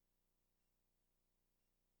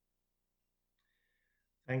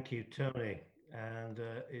Thank you, Tony. And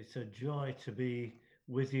it's a joy to be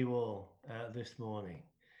with you all this morning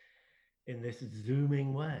in this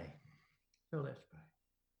Zooming way. So let's pray.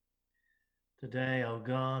 Today, O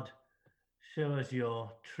God, show us your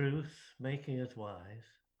truth, making us wise,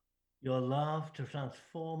 your love to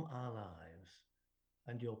transform our lives,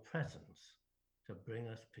 and your presence to bring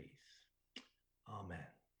us peace. Amen.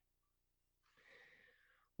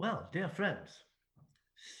 Well, dear friends,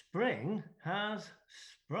 spring has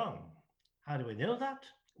sprung. How do we know that?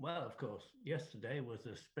 Well, of course, yesterday was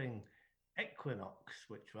the spring equinox,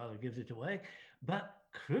 which rather gives it away. But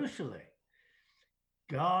crucially,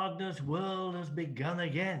 Gardener's World has begun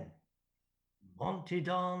again. Monty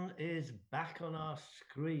Don is back on our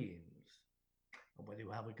screens. And whether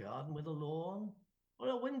you have a garden with a lawn or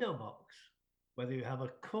a window box, whether you have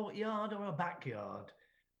a courtyard or a backyard,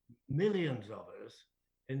 millions of us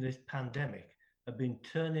in this pandemic have been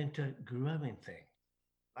turned into growing things,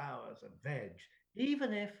 flowers and veg,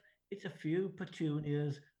 even if it's a few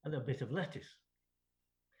petunias and a bit of lettuce.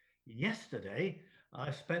 Yesterday, I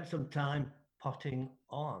spent some time potting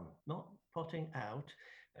on, not potting out,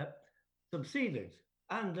 some seedlings.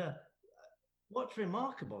 And what's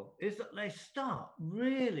remarkable is that they start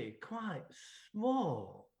really quite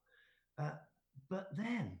small, but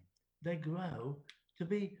then they grow to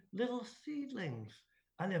be little seedlings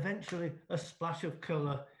and eventually a splash of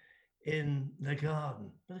colour in the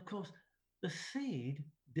garden. But of course, the seed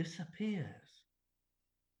disappears.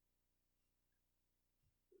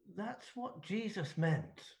 That's what Jesus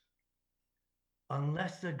meant.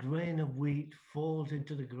 Unless the grain of wheat falls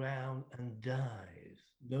into the ground and dies,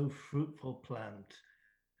 no fruitful plant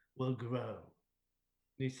will grow.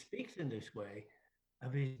 He speaks in this way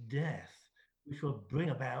of his death, which will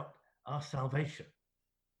bring about our salvation.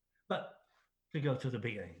 But to go to the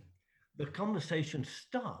beginning, the conversation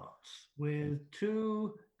starts with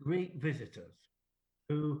two Greek visitors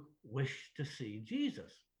who wish to see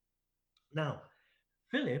Jesus. Now,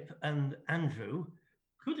 Philip and Andrew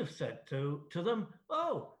could have said to them,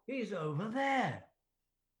 "Oh, he's over there."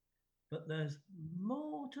 But there's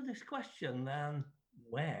more to this question than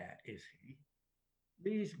where is he?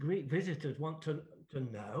 These Greek visitors want to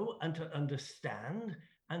know and to understand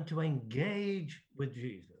and to engage with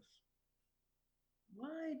Jesus.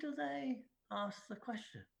 Why do they ask the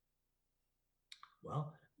question?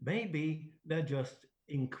 Well, maybe they're just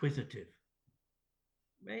inquisitive.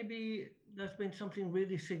 Maybe there's been something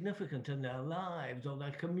really significant in their lives or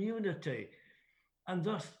their community, and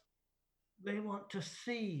thus they want to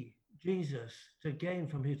see Jesus to gain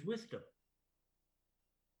from his wisdom.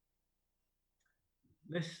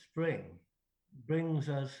 This spring brings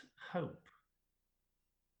us hope.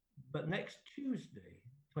 But next Tuesday,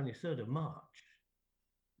 23rd of March,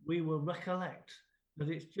 we will recollect that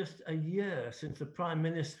it's just a year since the Prime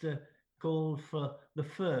Minister called for the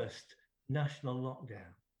first national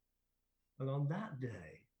lockdown. And on that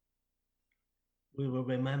day, we will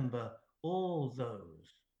remember all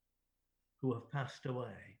those who have passed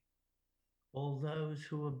away, all those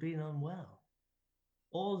who have been unwell,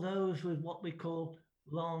 all those with what we call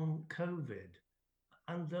long COVID,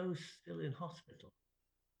 and those still in hospital.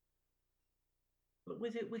 But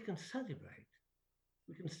with it, we can celebrate.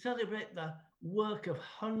 We can celebrate the work of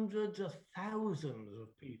hundreds of thousands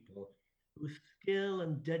of people whose skill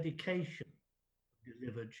and dedication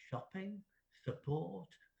delivered shopping, support,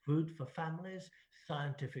 food for families,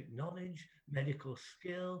 scientific knowledge, medical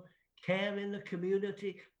skill, care in the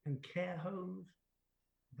community and care homes,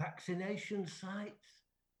 vaccination sites,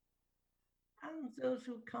 and those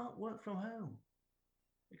who can't work from home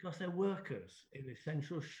because they're workers in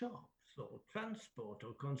essential shops or transport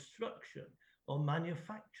or construction or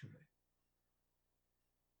manufacturing.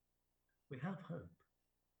 We have hope.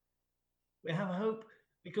 We have hope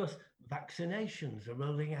because vaccinations are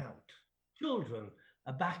rolling out. Children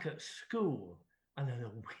are back at school, and in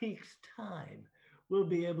a week's time, we'll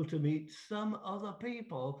be able to meet some other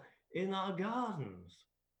people in our gardens.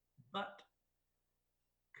 But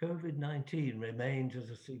COVID-19 remains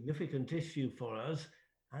as a significant issue for us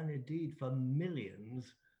and indeed for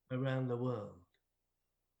millions around the world.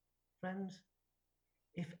 Friends,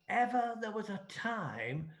 if ever there was a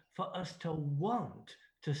time for us to want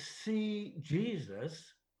to see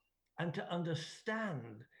Jesus and to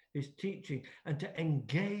understand his teaching and to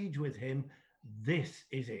engage with him, this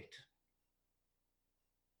is it.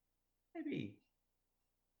 Maybe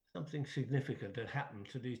something significant had happened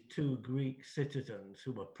to these two Greek citizens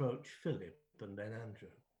who approached Philip and then Andrew.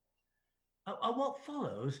 And what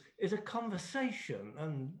follows is a conversation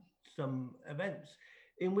and some events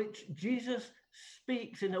in which Jesus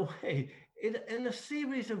speaks in a way, in a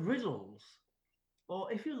series of riddles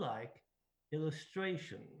or if you like,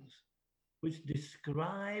 illustrations which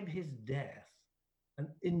describe his death and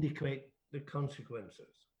indicate the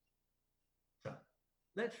consequences. So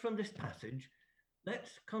let's, from this passage, let's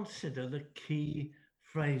consider the key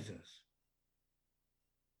phrases.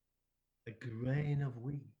 A grain of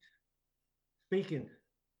wheat. Speaking,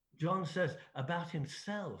 John says about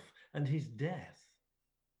himself and his death,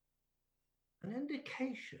 an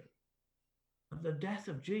indication of the death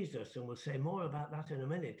of Jesus, and we'll say more about that in a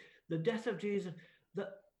minute, the death of Jesus,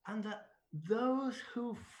 and that those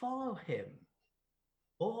who follow him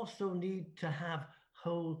also need to have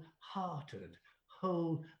wholehearted,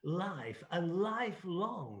 whole life, and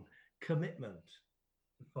lifelong commitment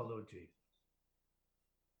to follow Jesus.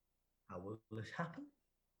 How will this happen?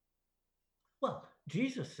 Well,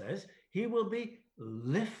 Jesus says he will be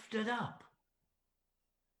lifted up.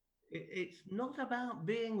 It's not about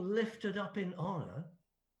being lifted up in honor.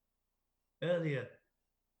 Earlier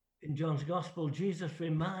in John's Gospel, Jesus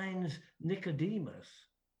reminds Nicodemus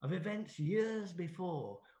of events years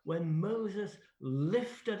before when Moses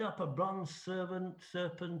lifted up a bronze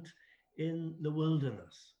serpent in the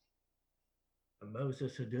wilderness. And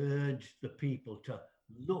Moses had urged the people to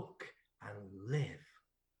look and live.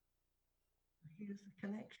 Here's the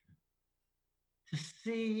connection. To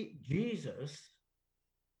see Jesus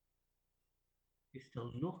is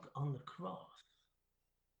to look on the cross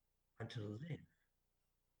and to live.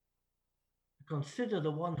 To consider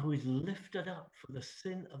the one who is lifted up for the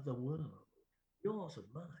sin of the world, yours and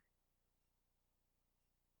mine.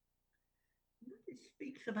 It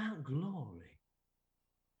speaks about glory.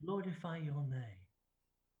 Glorify your name.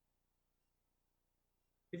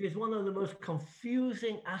 It is one of the most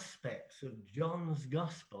confusing aspects of John's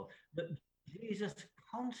Gospel that Jesus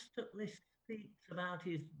constantly speaks about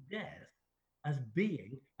his death as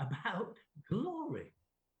being about glory.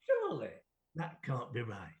 Surely that can't be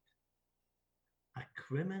right. A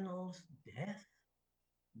criminal's death,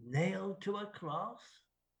 nailed to a cross,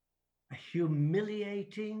 a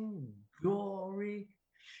humiliating, gory,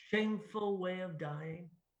 shameful way of dying.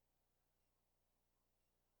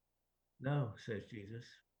 No, says Jesus,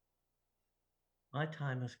 my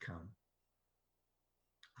time has come.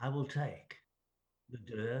 I will take the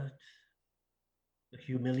dirt, the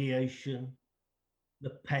humiliation,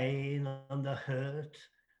 the pain and the hurt,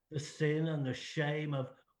 the sin and the shame of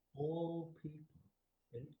all people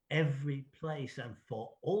in every place and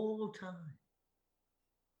for all time.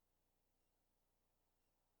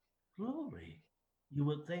 Glory, you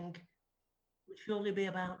would think, would surely be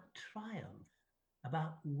about triumph,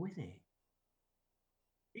 about winning.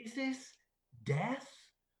 Is this death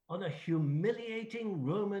on a humiliating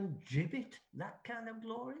Roman gibbet, that kind of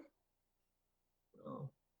glory?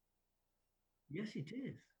 Well, yes, it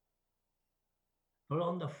is. For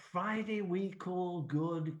on the Friday we call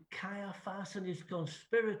good, Caiaphas and his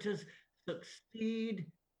conspirators succeed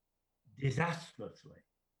disastrously.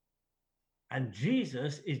 And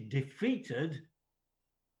Jesus is defeated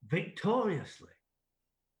victoriously.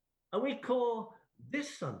 And we call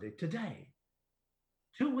this Sunday, today,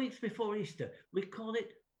 2 weeks before Easter, we call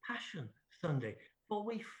it Passion Sunday, for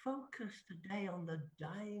we focus today on the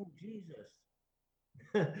dying Jesus.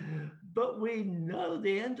 But we know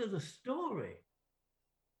the end of the story.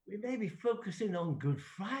 We may be focusing on Good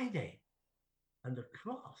Friday and the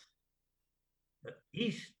cross, but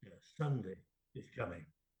Easter Sunday is coming.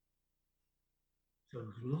 So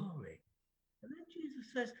glory. And then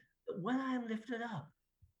Jesus says that when I am lifted up,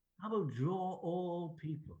 I will draw all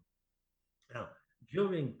people. Now,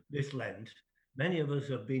 during this Lent, many of us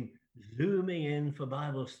have been zooming in for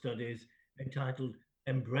Bible studies entitled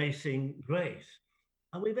Embracing Grace.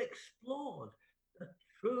 And we've explored the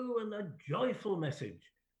true and the joyful message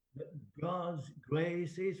that God's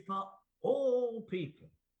grace is for all people.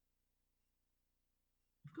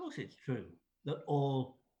 Of course, it's true that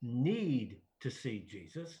all need to see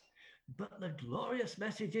Jesus, but the glorious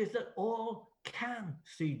message is that all can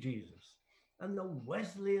see Jesus. And the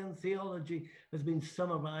Wesleyan theology has been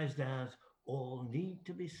summarized as all need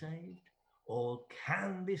to be saved, all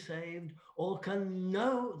can be saved, all can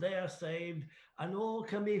know they are saved, and all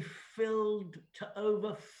can be filled to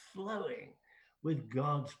overflowing with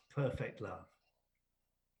God's perfect love.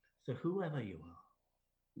 So whoever you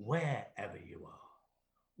are, wherever you are,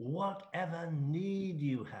 whatever need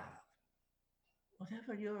you have,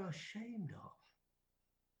 whatever you're ashamed of,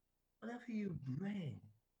 whatever you bring,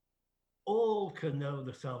 all can know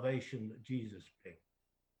the salvation that Jesus brings.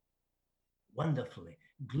 Wonderfully,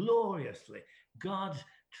 gloriously, God's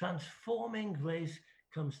transforming grace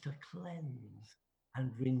comes to cleanse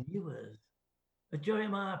and renew us.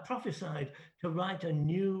 Jeremiah prophesied to write a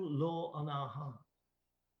new law on our hearts.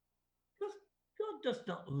 does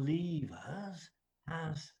not leave us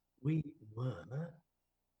as we were.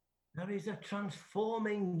 There is a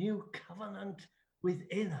transforming new covenant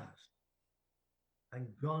within us. And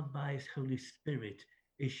God, by his Holy Spirit,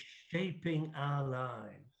 is shaping our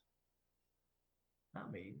lives.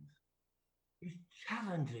 That means he's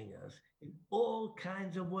challenging us in all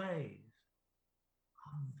kinds of ways.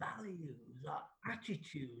 Our values, our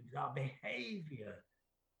attitudes, our behavior,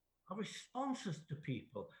 our responses to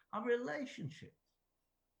people, our relationships.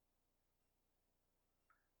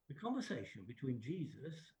 The conversation between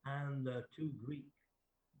Jesus and the two Greek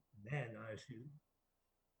men, I assume,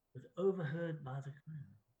 was overheard by the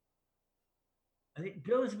crowd. And it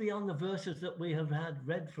goes beyond the verses that we have had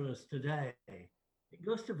read for us today. It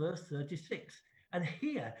goes to verse 36. And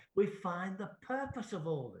here we find the purpose of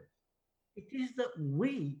all this. It is that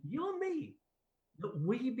we, you and me, that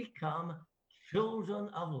we become children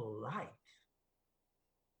of light.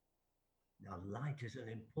 Now, light is an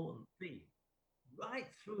important theme. Right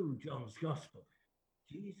through John's Gospel,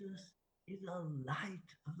 Jesus is a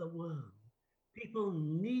light of the world. People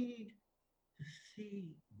need to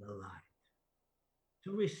see the light,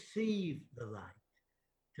 to receive the light,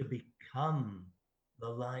 to become the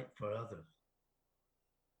light for others.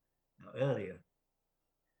 Now, earlier,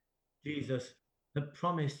 Jesus had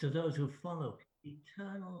promised to those who follow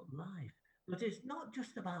eternal life. But it's not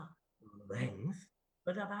just about length,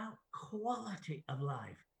 but about quality of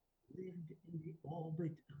life lived in the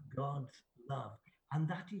orbit of God's love. And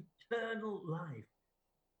that eternal life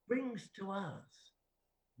brings to us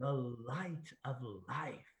the light of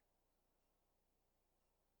life.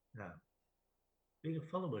 Now, being a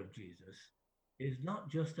follower of Jesus is not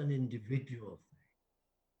just an individual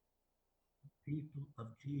thing. People of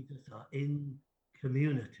Jesus are in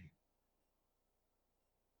community.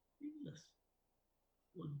 Jesus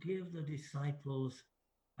will give the disciples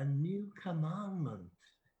a new commandment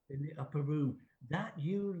in the upper room, that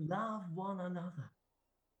you love one another.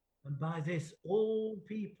 And by this, all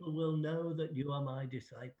people will know that you are my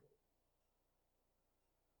disciples.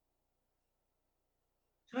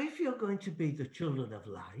 So if you're going to be the children of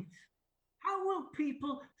light, how will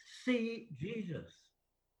people see Jesus?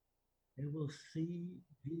 They will see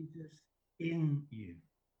Jesus in you.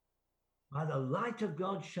 By the light of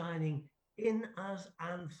God shining in us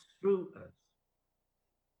and through us.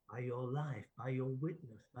 By your life, by your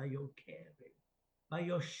witness, by your caring, by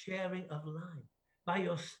your sharing of life, by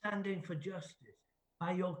your standing for justice,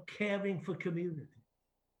 by your caring for community.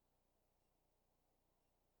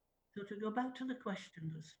 So to go back to the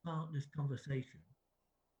question that sparked this conversation,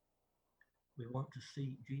 we want to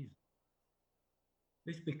see Jesus.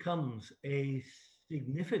 This becomes a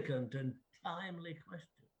significant and timely question.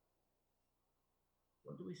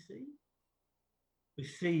 What do we see? We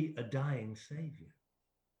see a dying Savior.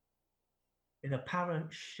 In apparent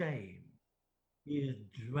shame, he is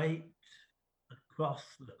draped across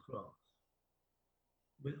the cross.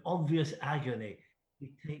 With obvious agony,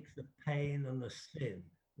 he takes the pain and the sin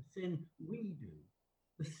we do,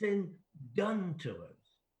 the sin done to us,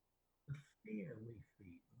 the fear we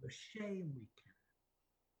feel, the shame we carry.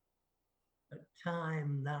 At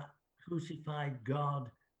time that crucified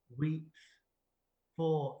God weeps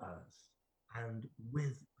for us and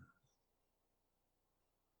with us.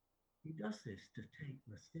 He does this to take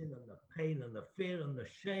the sin and the pain and the fear and the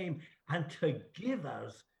shame and to give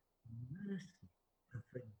us mercy and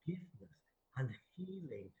forgiveness and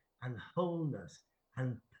healing and wholeness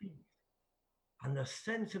and peace and the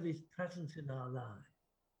sense of his presence in our lives.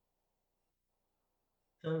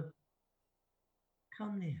 So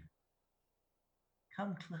come near,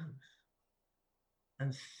 come close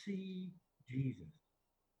and see Jesus.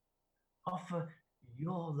 Offer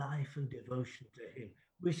your life and devotion to him.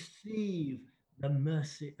 Receive the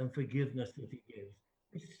mercy and forgiveness that he gives.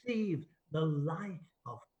 Receive the light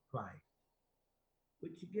of Christ,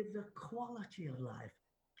 which gives a quality of life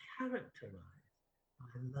characterized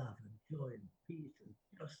by love and joy and peace and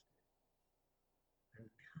justice and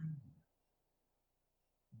kindness.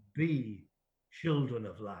 Be children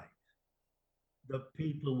of light. The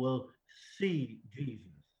people will see Jesus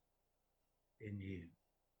in you.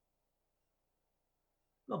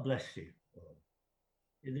 God bless you all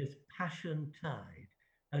in this passion tide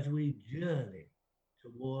as we journey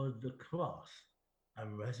toward the cross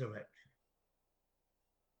and resurrection.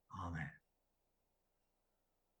 Amen.